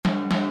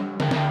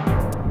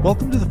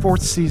Welcome to the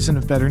fourth season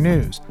of Better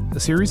News, a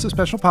series of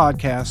special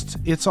podcasts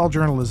It's All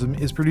Journalism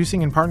is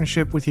producing in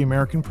partnership with the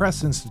American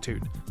Press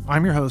Institute.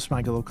 I'm your host,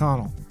 Michael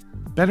O'Connell.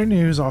 Better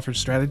News offers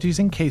strategies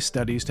and case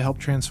studies to help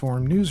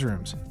transform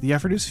newsrooms. The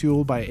effort is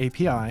fueled by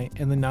API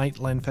and the Knight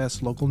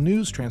Lenfest Local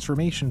News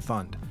Transformation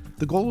Fund.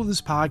 The goal of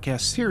this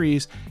podcast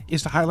series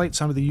is to highlight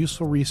some of the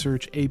useful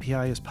research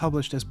API has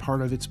published as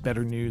part of its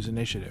Better News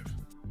initiative.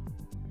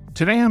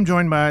 Today I'm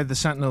joined by the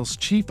Sentinel's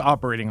Chief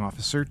Operating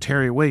Officer,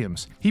 Terry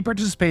Williams. He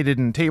participated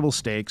in table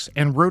stakes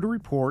and wrote a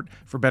report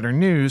for Better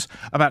News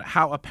about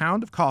how a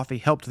pound of coffee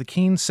helped the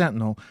Keene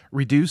Sentinel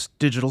reduce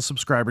digital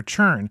subscriber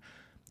churn.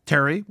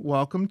 Terry,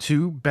 welcome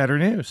to Better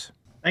News.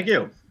 Thank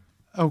you.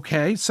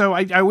 Okay, so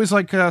I always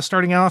like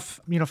starting off,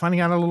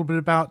 finding out a little bit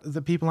about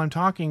the people I'm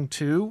talking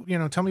to.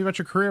 Tell me about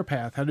your career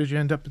path. How did you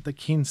end up at the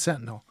Keene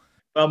Sentinel?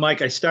 Well,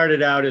 Mike, I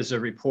started out as a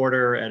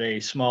reporter at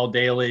a small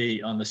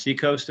daily on the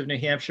seacoast of New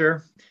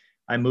Hampshire.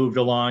 I moved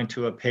along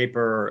to a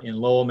paper in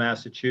Lowell,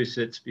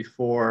 Massachusetts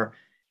before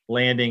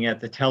landing at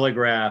the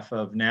Telegraph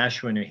of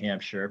Nashua, New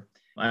Hampshire.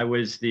 I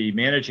was the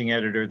managing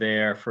editor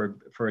there for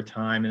a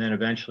time, and then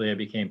eventually I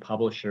became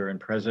publisher and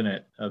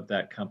president of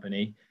that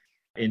company.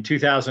 In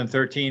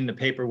 2013, the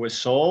paper was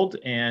sold,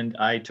 and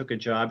I took a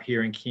job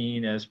here in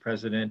Keene as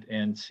president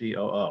and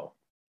COO.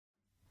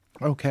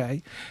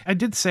 Okay. I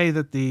did say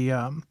that the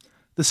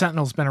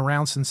Sentinel's been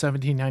around since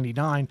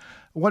 1799.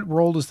 What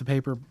role does the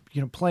paper,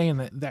 play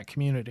in that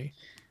community?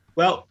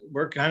 Well,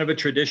 we're kind of a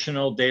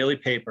traditional daily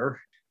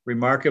paper.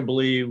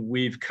 Remarkably,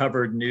 we've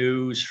covered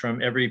news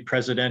from every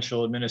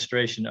presidential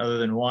administration other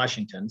than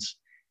Washington's.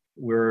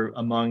 We're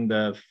among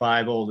the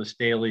 5 oldest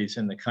dailies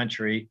in the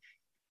country,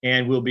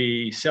 and we'll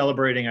be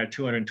celebrating our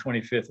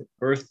 225th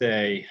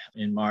birthday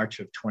in March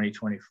of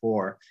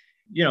 2024.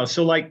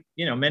 So like,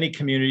 many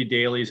community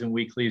dailies and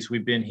weeklies,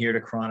 we've been here to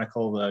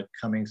chronicle the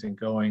comings and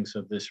goings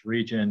of this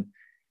region,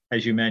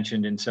 as you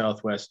mentioned, in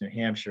Southwest New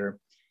Hampshire.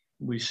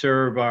 We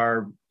serve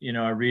our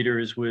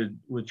readers with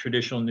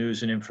traditional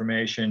news and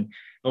information,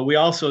 but we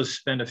also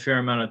spend a fair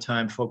amount of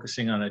time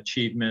focusing on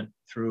achievement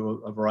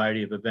through a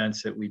variety of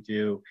events that we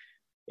do.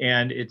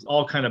 And it's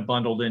all kind of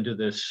bundled into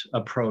this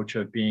approach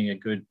of being a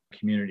good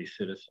community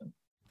citizen.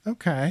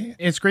 Okay.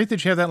 It's great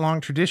that you have that long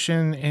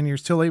tradition and you're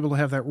still able to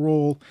have that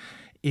role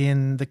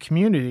in the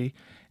community.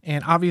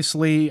 And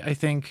obviously, I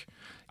think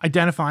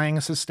identifying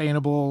a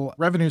sustainable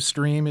revenue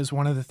stream is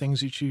one of the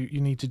things that you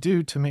need to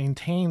do to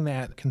maintain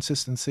that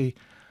consistency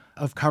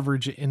of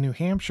coverage in New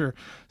Hampshire.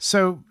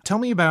 So tell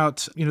me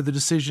about, the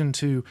decision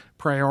to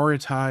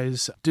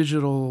prioritize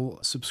digital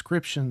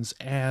subscriptions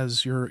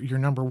as your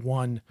number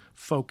one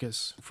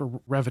focus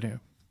for revenue.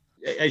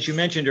 As you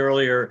mentioned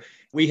earlier,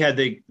 we had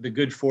the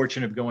good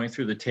fortune of going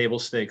through the table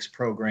stakes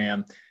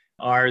program.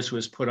 Ours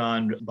was put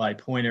on by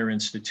Poynter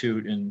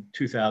Institute in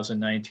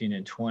 2019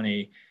 and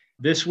 20.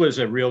 This was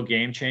a real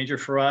game changer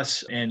for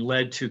us and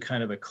led to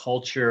kind of a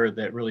culture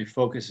that really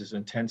focuses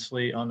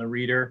intensely on the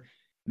reader,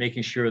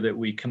 making sure that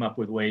we come up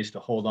with ways to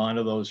hold on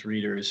to those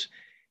readers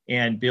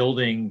and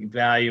building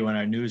value in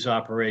our news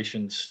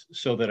operations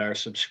so that our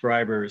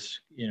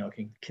subscribers,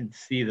 can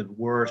see the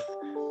worth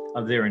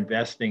of their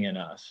investing in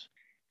us.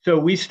 So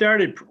we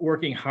started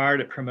working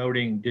hard at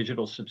promoting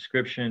digital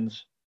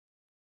subscriptions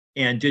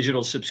and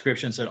digital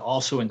subscriptions that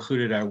also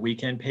included our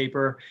weekend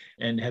paper,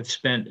 and have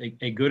spent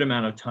a good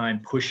amount of time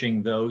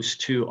pushing those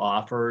two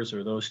offers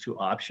or those two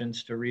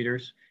options to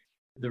readers.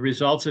 The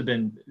results have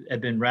been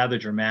rather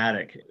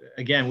dramatic.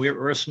 Again,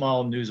 we're a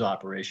small news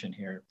operation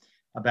here,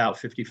 about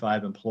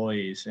 55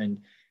 employees.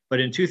 But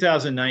in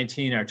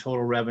 2019, our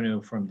total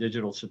revenue from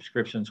digital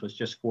subscriptions was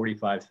just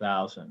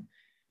 $45,000.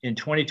 In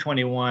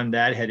 2021,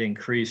 that had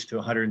increased to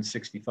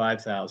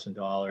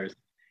 $165,000.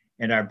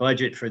 And our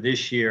budget for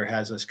this year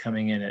has us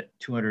coming in at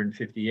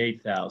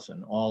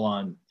 $258,000, all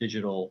on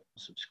digital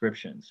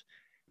subscriptions.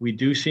 We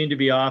do seem to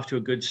be off to a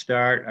good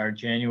start. Our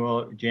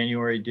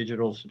January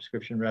digital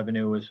subscription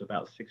revenue was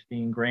about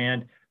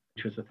 $16,000,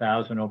 which was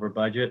 $1,000 over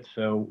budget.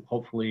 So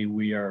hopefully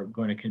we are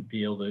going to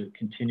be able to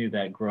continue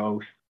that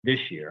growth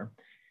this year.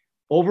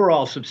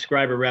 Overall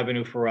subscriber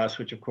revenue for us,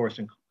 which of course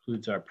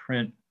includes our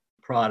print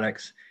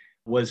products,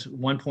 was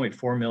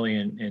 $1.4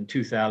 million in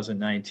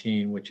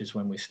 2019, which is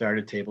when we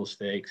started table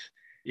stakes.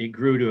 It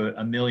grew to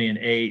 $1.8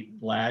 million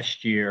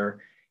last year,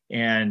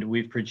 and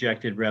we've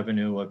projected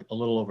revenue of a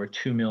little over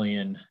 $2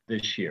 million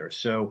this year.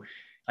 So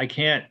I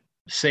can't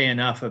say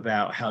enough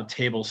about how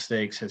table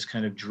stakes has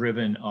kind of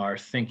driven our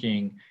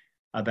thinking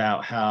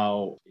about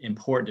how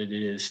important it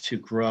is to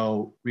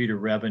grow reader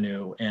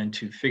revenue and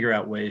to figure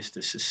out ways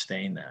to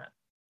sustain that.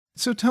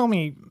 So tell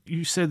me,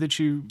 you said that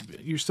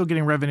you're still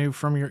getting revenue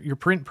from your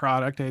print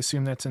product. I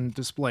assume that's in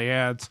display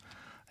ads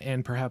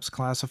and perhaps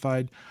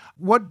classified.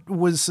 What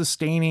was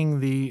sustaining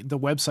the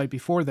website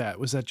before that?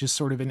 Was that just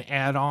sort of an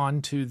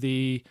add-on to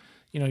the,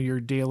 your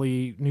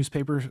daily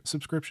newspaper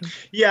subscription?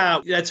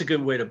 Yeah, that's a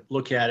good way to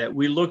look at it.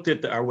 We looked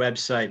at our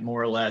website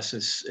more or less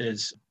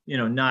as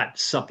not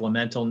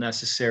supplemental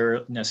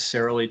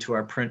necessarily to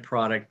our print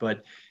product,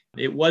 but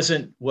It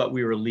wasn't what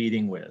we were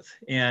leading with.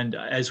 And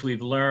as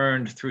we've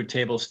learned through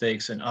table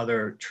stakes and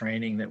other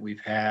training that we've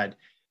had,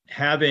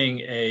 having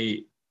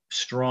a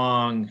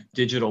strong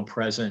digital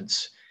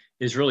presence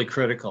is really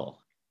critical.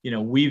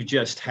 We've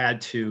just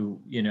had to,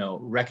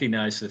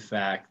 recognize the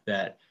fact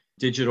that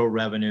digital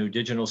revenue,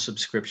 digital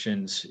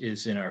subscriptions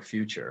is in our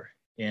future.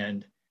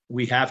 And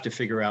we have to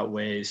figure out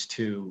ways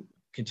to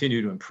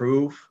continue to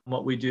improve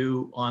what we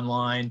do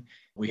online.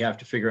 We have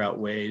to figure out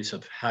ways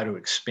of how to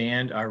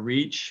expand our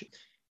reach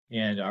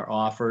and our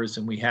offers.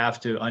 And we have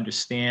to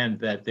understand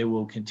that there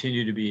will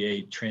continue to be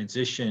a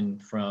transition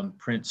from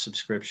print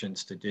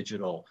subscriptions to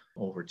digital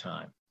over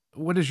time.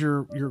 What is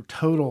your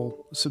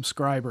total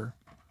subscriber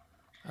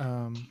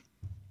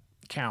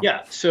count?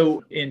 Yeah,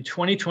 so in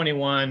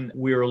 2021,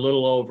 we were a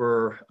little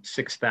over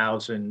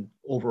 6,000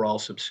 overall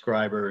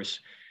subscribers.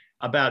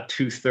 About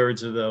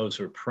 2/3 of those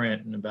were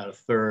print and about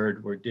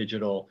 1/3 were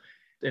digital.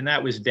 And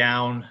that was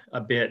down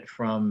a bit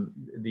from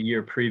the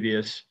year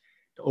previous.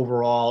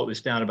 Overall, it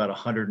was down about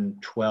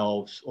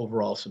 112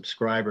 overall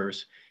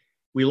subscribers.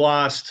 We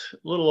lost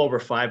a little over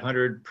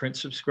 500 print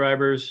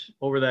subscribers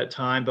over that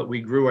time, but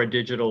we grew our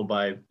digital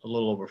by a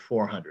little over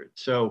 400.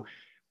 So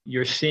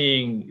you're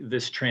seeing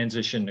this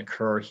transition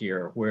occur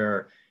here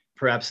where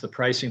perhaps the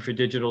pricing for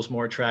digital is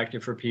more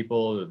attractive for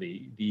people,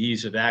 the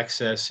ease of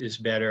access is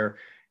better,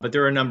 but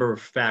there are a number of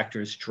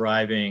factors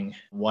driving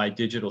why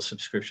digital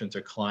subscriptions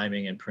are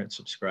climbing and print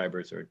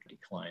subscribers are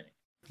declining.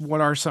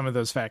 What are some of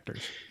those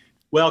factors?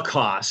 Well,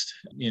 cost.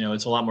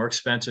 It's a lot more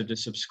expensive to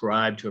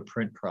subscribe to a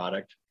print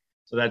product.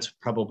 So that's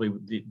probably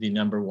the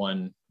number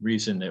one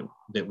reason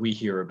that we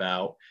hear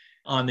about.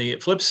 On the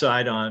flip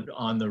side,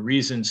 on the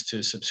reasons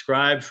to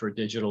subscribe for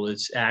digital,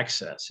 it's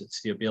access.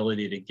 It's the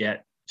ability to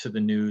get to the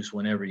news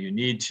whenever you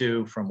need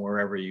to, from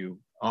wherever you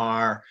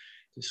are.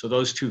 So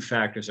those two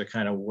factors are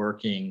kind of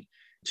working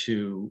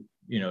to,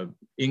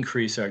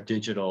 increase our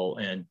digital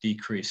and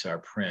decrease our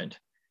print.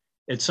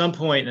 At some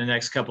point in the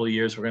next couple of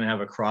years, we're going to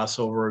have a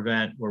crossover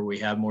event where we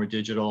have more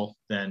digital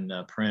than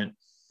print.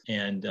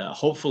 And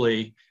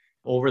hopefully,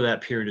 over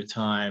that period of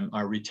time,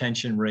 our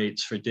retention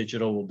rates for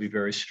digital will be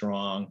very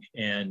strong,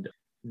 and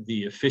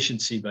the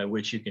efficiency by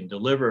which you can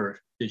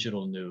deliver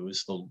digital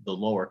news, the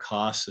lower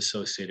costs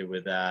associated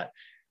with that,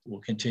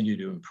 will continue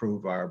to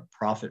improve our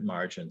profit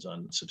margins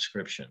on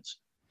subscriptions.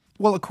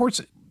 Well, of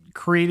course,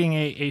 creating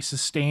a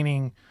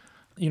sustaining,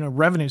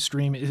 revenue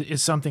stream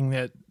is something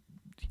that,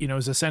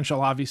 is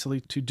essential, obviously,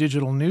 to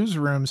digital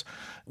newsrooms.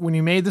 When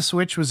you made the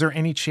switch, was there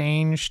any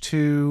change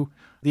to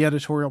the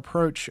editorial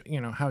approach,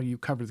 how you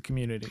cover the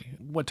community,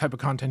 what type of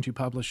content you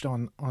published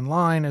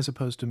online as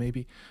opposed to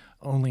maybe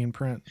only in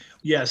print?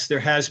 Yes, there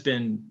has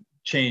been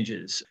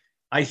changes.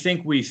 I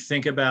think we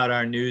think about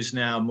our news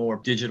now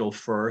more digital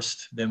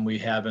first than we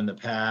have in the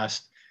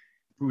past.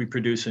 We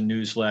produce a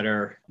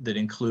newsletter that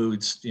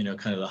includes,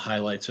 kind of the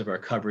highlights of our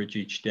coverage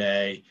each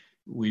day.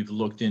 We've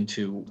looked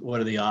into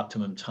what are the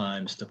optimum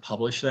times to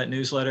publish that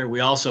newsletter. We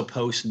also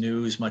post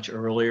news much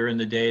earlier in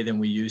the day than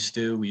we used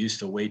to. We used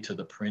to wait till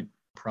the print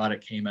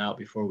product came out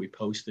before we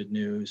posted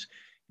news.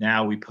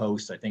 Now we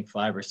post, I think,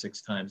 5 or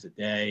 6 times a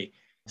day.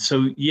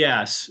 So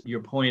yes,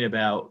 your point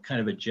about kind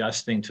of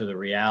adjusting to the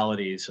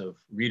realities of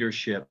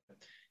readership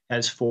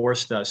has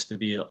forced us to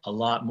be a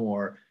lot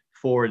more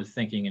forward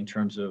thinking in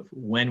terms of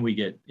when we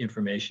get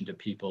information to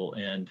people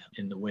and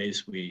in the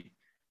ways we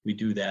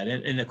do that.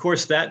 And of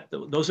course,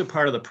 those are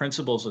part of the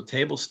principles of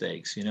table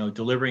stakes,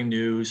 delivering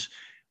news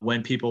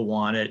when people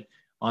want it,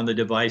 on the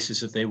devices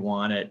that they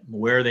want it,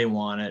 where they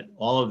want it,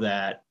 all of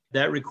that.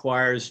 That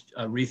requires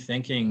a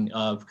rethinking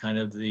of kind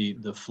of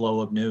the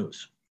flow of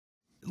news.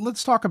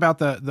 Let's talk about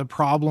the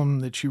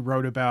problem that you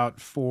wrote about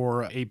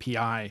for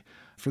API,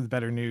 for the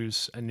Better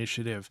News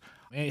initiative.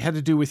 It had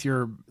to do with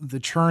the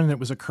churn that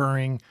was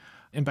occurring.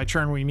 And by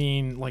churn, we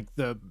mean like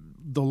the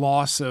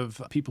loss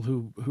of people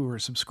who are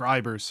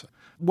subscribers.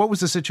 What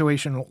was the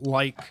situation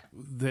like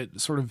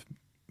that sort of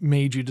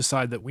made you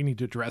decide that we need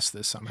to address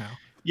this somehow?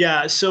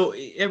 Yeah, so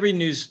every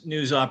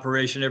news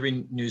operation,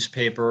 every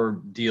newspaper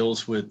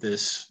deals with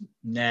this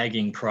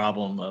nagging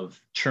problem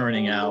of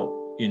churning out,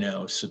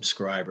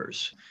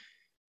 subscribers.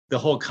 The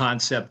whole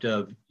concept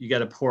of you got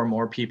to pour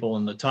more people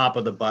in the top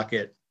of the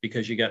bucket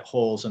because you got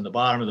holes in the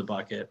bottom of the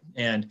bucket.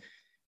 And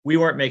we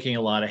weren't making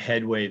a lot of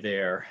headway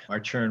there. Our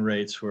churn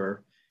rates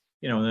were,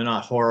 they're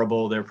not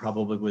horrible. They're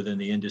probably within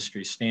the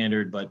industry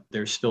standard, but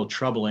they're still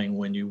troubling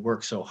when you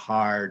work so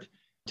hard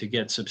to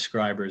get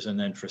subscribers and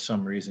then for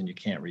some reason you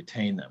can't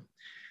retain them.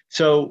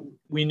 So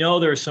we know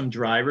there are some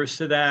drivers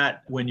to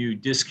that. When you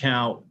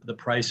discount the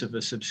price of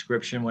a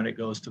subscription when it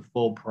goes to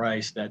full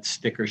price, that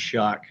sticker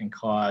shock can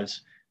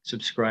cause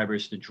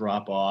subscribers to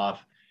drop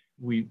off.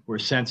 We were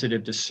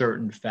sensitive to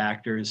certain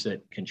factors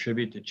that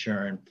contribute to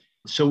churn.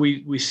 So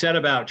we set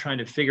about trying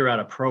to figure out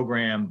a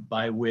program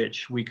by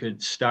which we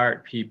could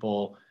start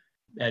people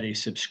at a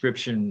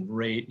subscription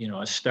rate,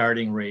 a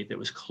starting rate that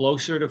was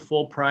closer to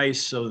full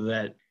price so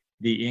that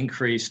the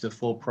increase to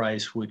full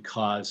price would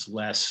cause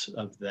less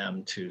of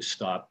them to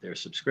stop their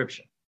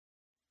subscription.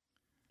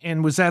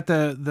 And was that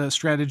the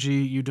strategy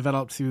you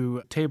developed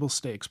through table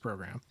stakes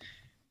program?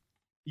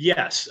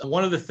 Yes.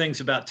 One of the things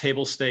about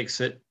table stakes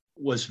that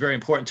was very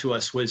important to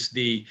us was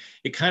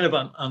it kind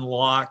of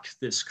unlocked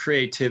this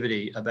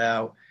creativity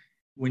about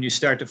when you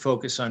start to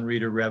focus on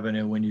reader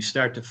revenue, when you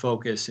start to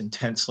focus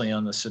intensely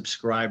on the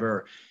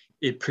subscriber,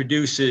 it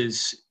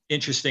produces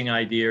interesting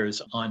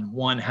ideas on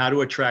one, how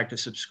to attract a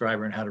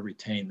subscriber and how to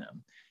retain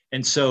them.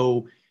 And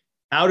so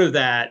out of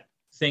that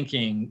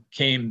thinking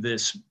came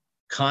this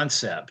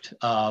concept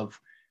of,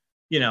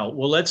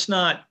 well, let's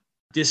not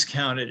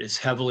discount it as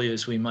heavily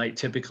as we might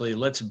typically.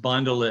 Let's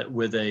bundle it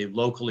with a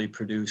locally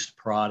produced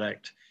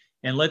product.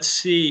 And let's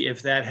see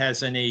if that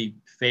has any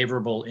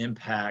favorable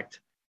impact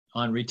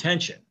on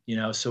retention.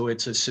 So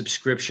it's a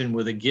subscription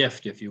with a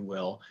gift, if you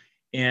will.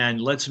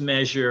 And let's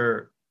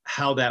measure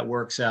how that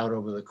works out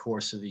over the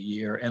course of the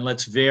year. And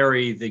let's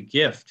vary the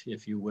gift,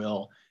 if you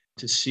will,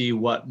 to see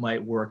what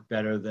might work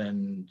better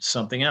than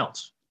something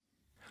else.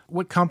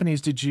 What companies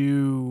did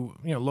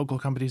local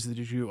companies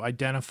did you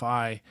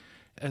identify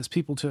as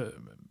people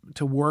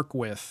to work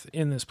with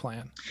in this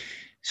plan?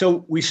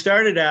 So we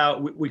started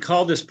out, we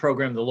called this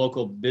program the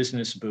Local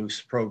Business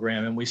Boost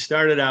Program, and we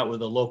started out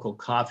with a local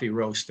coffee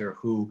roaster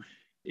who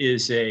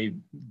is a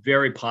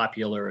very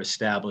popular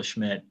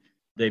establishment.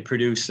 They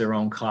produce their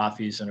own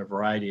coffees in a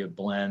variety of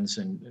blends,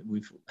 and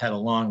we've had a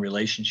long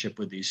relationship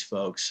with these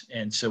folks.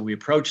 And so we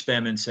approached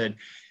them and said,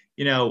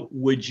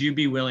 would you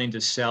be willing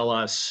to sell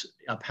us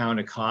a pound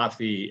of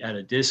coffee at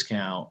a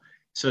discount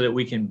so that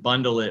we can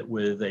bundle it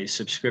with a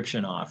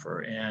subscription offer?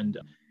 And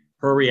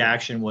her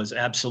reaction was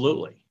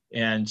absolutely.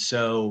 And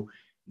so,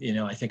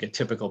 I think a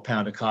typical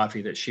pound of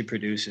coffee that she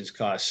produces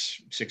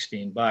costs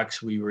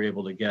 $16. We were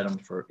able to get them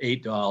for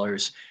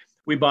 $8.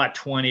 We bought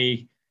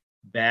 20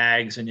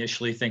 bags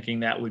initially thinking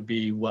that would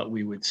be what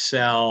we would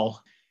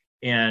sell.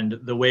 And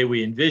the way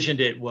we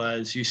envisioned it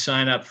was you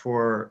sign up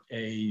for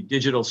a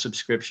digital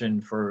subscription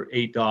for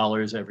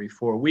 $8 every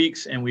 4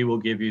 weeks, and we will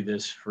give you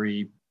this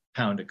free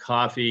pound of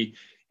coffee.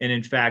 And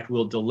in fact,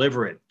 we'll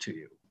deliver it to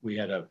you. We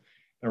had an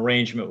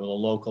arrangement with a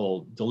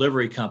local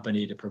delivery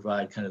company to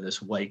provide kind of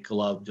this white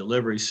glove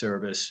delivery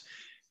service.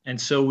 And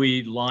so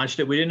we launched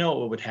it. We didn't know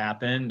what would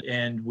happen.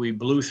 And we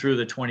blew through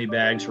the 20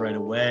 bags right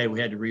away. We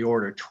had to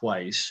reorder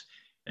twice.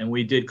 And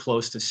we did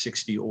close to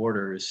 60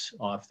 orders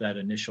off that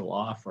initial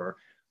offer.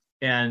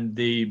 And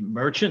the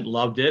merchant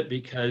loved it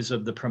because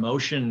of the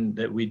promotion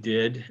that we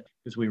did,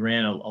 because we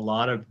ran a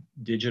lot of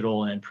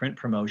digital and print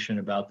promotion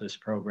about this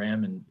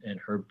program, and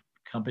her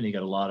company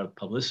got a lot of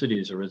publicity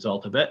as a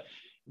result of it.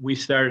 We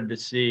started to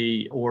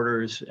see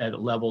orders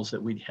at levels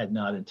that we had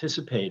not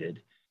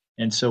anticipated.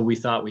 And so we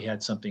thought we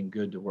had something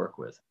good to work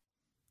with.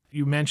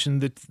 You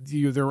mentioned that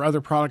there were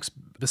other products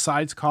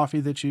besides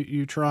coffee that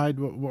you tried.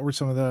 What were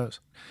some of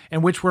those?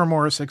 And which were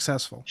more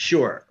successful?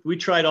 Sure. We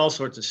tried all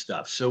sorts of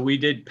stuff. So we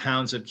did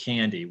pounds of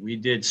candy. We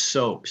did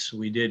soaps.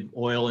 We did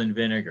oil and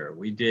vinegar.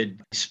 We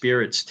did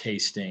spirits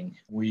tasting.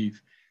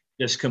 We've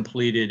just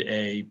completed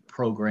a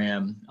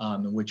program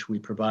in which we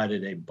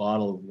provided a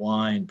bottle of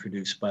wine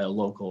produced by a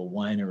local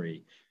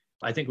winery.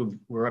 I think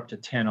we're up to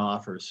 10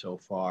 offers so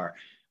far.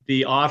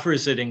 The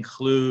offers that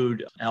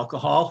include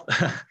alcohol,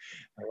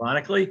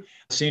 ironically,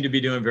 seem to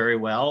be doing very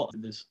well.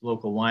 This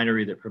local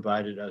winery that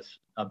provided us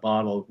a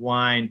bottle of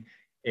wine,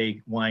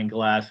 a wine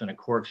glass, and a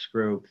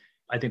corkscrew,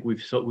 I think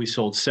we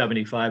sold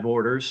 75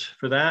 orders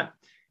for that.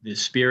 The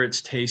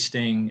spirits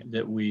tasting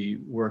that we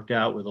worked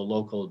out with a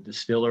local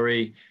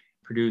distillery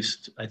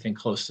produced, I think,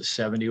 close to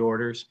 70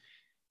 orders.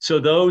 So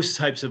those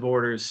types of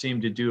orders seem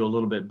to do a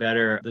little bit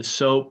better. The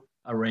soap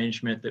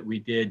arrangement that we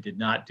did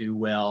not do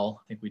well.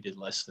 I think we did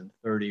less than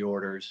 30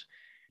 orders.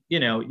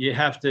 You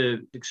have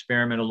to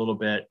experiment a little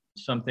bit.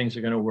 Some things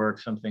are going to work,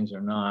 some things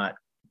are not.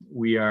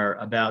 We are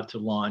about to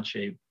launch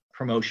a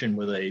promotion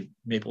with a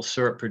maple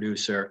syrup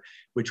producer,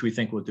 which we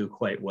think will do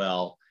quite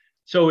well.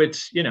 So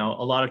it's, a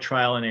lot of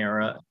trial and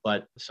error,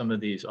 but some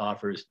of these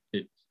offers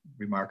did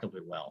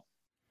remarkably well.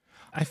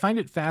 I find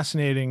it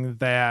fascinating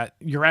that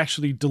you're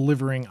actually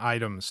delivering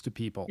items to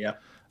people. Yeah.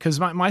 Because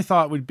my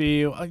thought would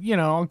be,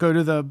 I'll go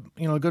to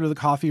the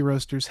coffee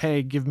roasters.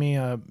 Hey, give me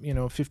a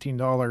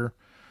 $15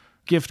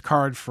 gift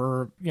card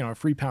for a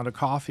free pound of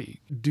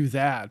coffee. Do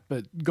that,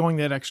 but going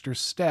that extra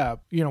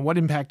step, what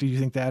impact do you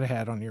think that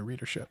had on your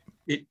readership?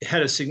 It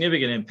had a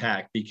significant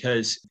impact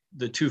because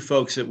the two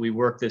folks that we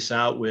worked this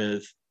out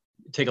with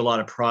take a lot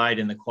of pride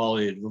in the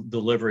quality of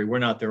delivery. We're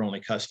not their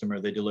only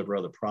customer; they deliver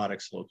other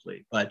products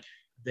locally, but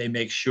they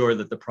make sure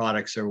that the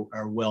products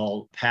are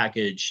well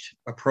packaged,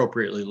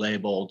 appropriately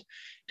labeled,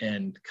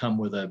 and come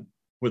with a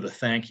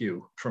thank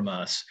you from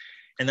us.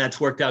 And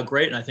that's worked out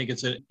great. And I think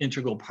it's an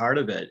integral part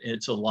of it.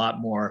 It's a lot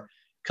more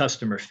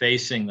customer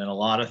facing than a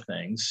lot of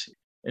things.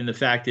 And the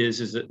fact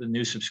is that the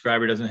new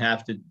subscriber doesn't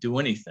have to do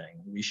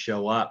anything. We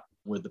show up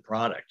with the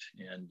product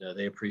and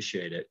they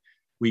appreciate it.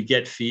 We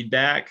get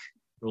feedback,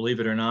 believe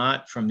it or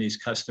not, from these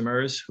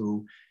customers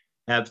who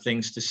have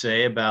things to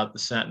say about the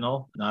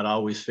Sentinel, not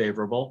always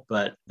favorable,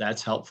 but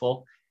that's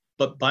helpful.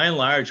 But by and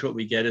large, what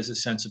we get is a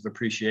sense of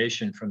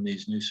appreciation from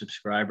these new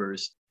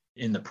subscribers.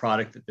 in the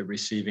product that they're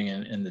receiving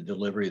and the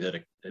delivery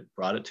that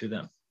brought it to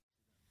them.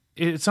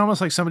 It's almost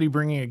like somebody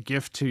bringing a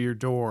gift to your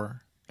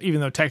door,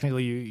 even though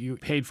technically you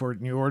paid for it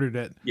and you ordered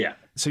it. Yeah.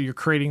 So you're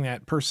creating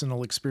that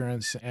personal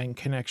experience and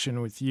connection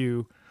with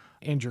you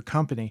and your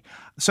company.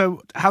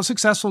 So how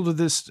successful did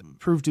this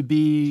prove to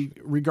be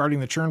regarding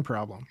the churn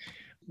problem?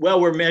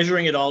 Well, we're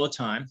measuring it all the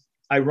time.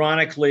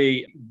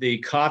 Ironically, the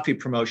coffee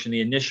promotion,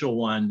 the initial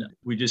one,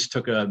 we just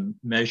took a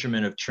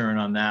measurement of churn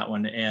on that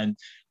one, and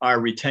our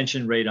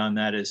retention rate on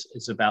that is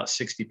about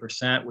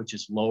 60%, which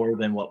is lower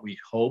than what we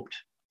hoped.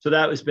 So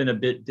that has been a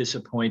bit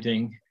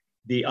disappointing.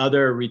 The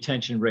other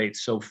retention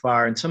rates so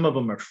far, and some of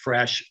them are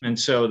fresh, and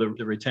so the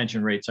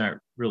retention rates aren't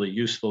really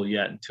useful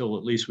yet until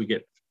at least we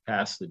get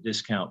past the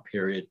discount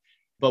period.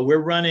 But we're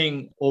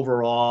running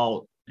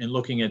overall and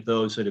looking at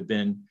those that have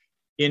been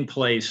in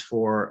place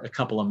for a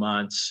couple of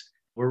months.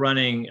 We're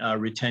running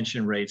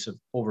retention rates of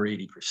over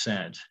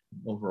 80%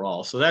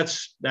 overall. So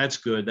that's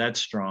good. That's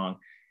strong.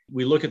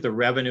 We look at the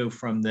revenue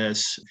from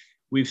this.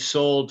 We've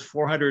sold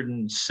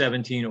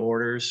 417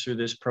 orders through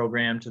this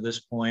program to this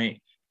point.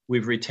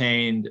 We've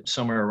retained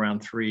somewhere around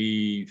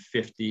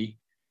 350.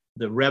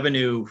 The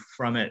revenue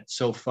from it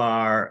so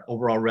far,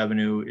 overall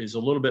revenue, is a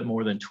little bit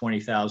more than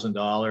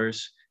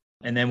 $20,000.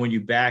 And then when you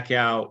back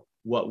out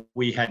what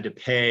we had to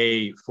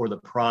pay for the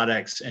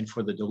products and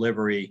for the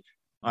delivery,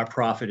 our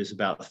profit is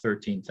about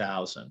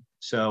 $13,000.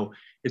 So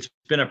it's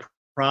been a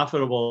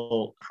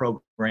profitable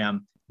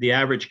program. The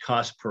average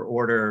cost per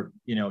order,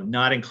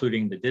 not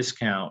including the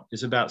discount,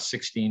 is about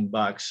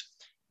 $16.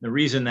 The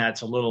reason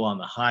that's a little on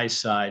the high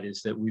side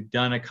is that we've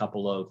done a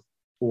couple of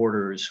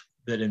orders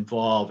that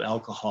involve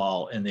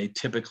alcohol, and they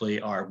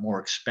typically are more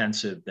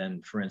expensive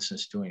than, for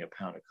instance, doing a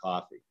pound of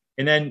coffee.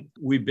 And then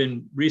we've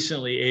been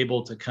recently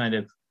able to kind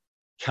of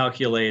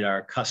calculate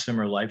our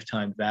customer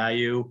lifetime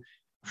value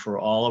for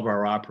all of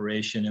our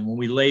operation. And when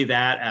we lay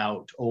that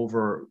out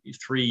over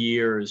 3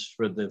 years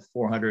for the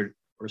 400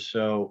 or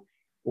so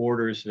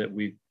orders that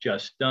we've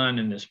just done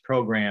in this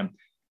program,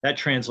 that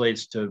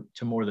translates to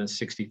more than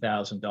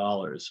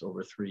 $60,000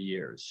 over 3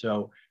 years.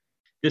 So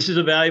this is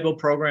a valuable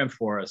program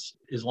for us.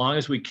 As long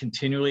as we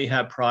continually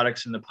have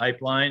products in the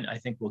pipeline, I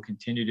think we'll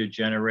continue to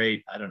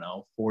generate,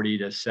 40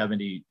 to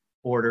 70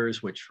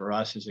 orders, which for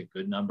us is a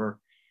good number.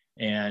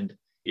 And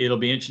it'll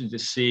be interesting to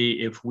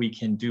see if we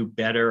can do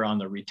better on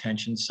the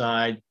retention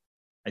side.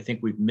 I think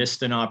we've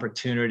missed an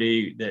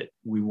opportunity that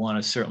we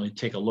want to certainly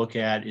take a look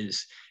at,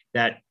 is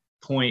that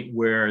point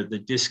where the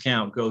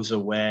discount goes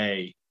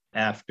away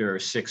after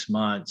 6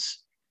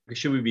 months.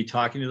 Should we be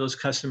talking to those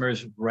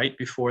customers right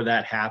before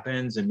that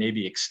happens and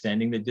maybe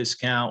extending the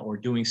discount or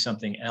doing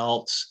something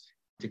else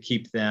to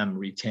keep them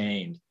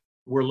retained?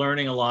 We're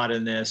learning a lot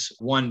in this.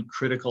 One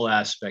critical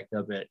aspect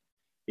of it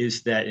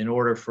is that in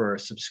order for a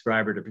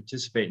subscriber to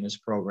participate in this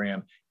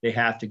program, they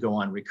have to go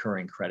on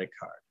recurring credit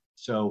card.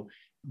 So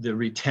the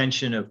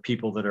retention of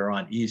people that are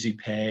on Easy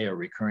Pay or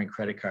recurring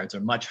credit cards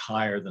are much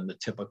higher than the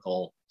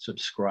typical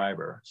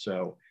subscriber.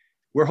 So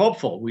we're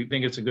hopeful. We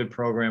think it's a good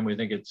program. We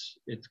think it's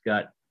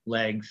got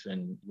legs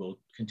and will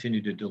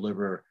continue to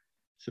deliver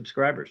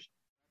subscribers.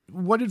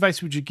 What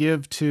advice would you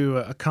give to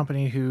a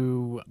company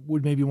who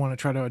would maybe want to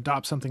try to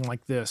adopt something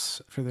like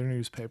this for their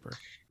newspaper?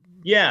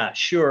 Yeah,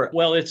 sure.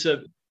 Well, it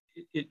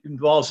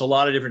involves a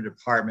lot of different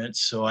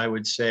departments. So I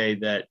would say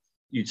that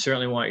you'd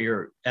certainly want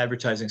your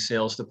advertising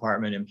sales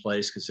department in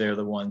place because they're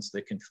the ones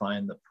that can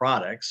find the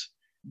products.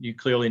 You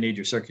clearly need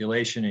your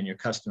circulation and your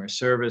customer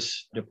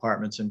service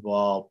departments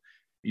involved.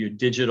 Your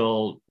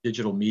digital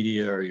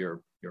media or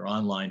your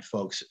online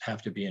folks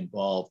have to be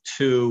involved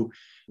too.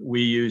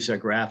 We use our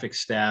graphic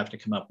staff to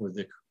come up with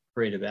the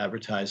creative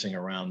advertising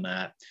around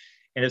that.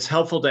 And it's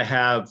helpful to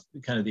have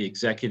kind of the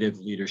executive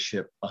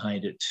leadership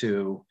behind it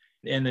too.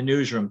 And the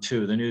newsroom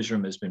too. The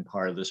newsroom has been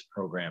part of this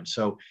program.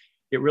 So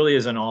it really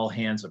is an all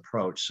hands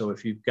approach. So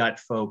if you've got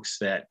folks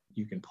that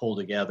you can pull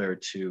together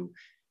to,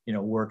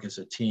 work as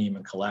a team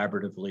and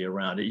collaboratively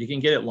around it, you can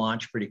get it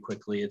launched pretty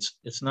quickly.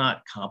 It's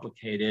not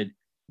complicated,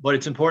 but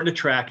it's important to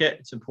track it.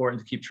 It's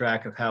important to keep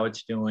track of how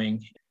it's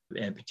doing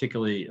and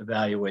particularly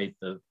evaluate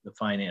the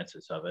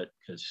finances of it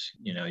because,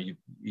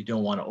 you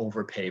don't want to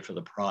overpay for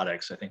the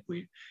products. I think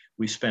we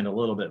spend a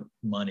little bit of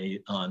money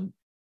on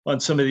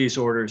some of these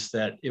orders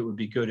that it would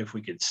be good if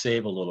we could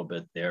save a little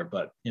bit there,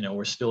 but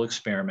we're still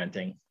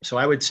experimenting. So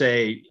I would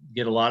say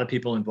get a lot of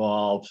people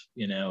involved,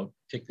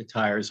 kick the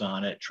tires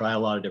on it, try a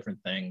lot of different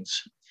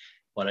things,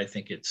 but I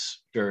think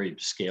it's very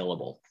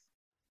scalable.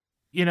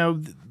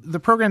 The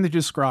program that you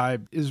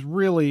described is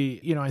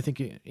really, I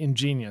think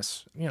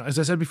ingenious. As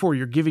I said before,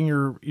 you're giving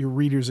your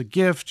readers a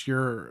gift,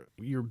 you're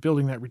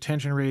building that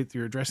retention rate,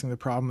 you're addressing the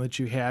problem that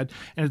you had.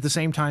 And at the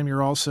same time,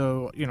 you're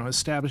also,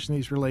 establishing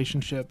these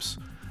relationships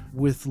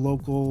with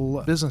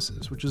local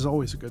businesses, which is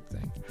always a good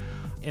thing.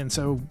 And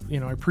so,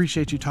 I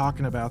appreciate you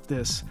talking about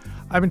this.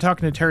 I've been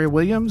talking to Terry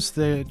Williams,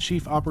 the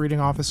Chief Operating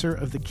Officer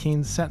of the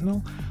Keene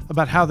Sentinel,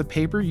 about how the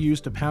paper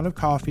used a pound of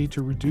coffee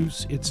to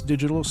reduce its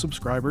digital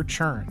subscriber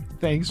churn.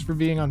 Thanks for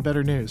being on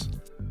Better News.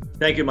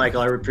 Thank you,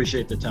 Michael. I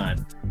appreciate the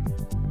time.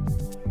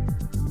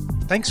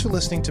 Thanks for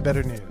listening to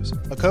Better News,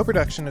 a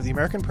co-production of the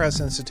American Press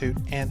Institute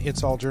and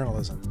It's All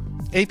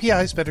Journalism.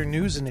 API's Better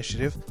News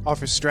initiative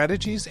offers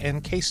strategies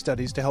and case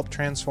studies to help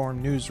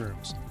transform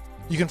newsrooms.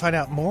 You can find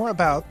out more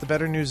about the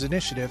Better News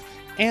initiative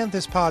and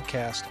this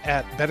podcast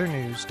at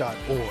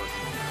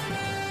betternews.org.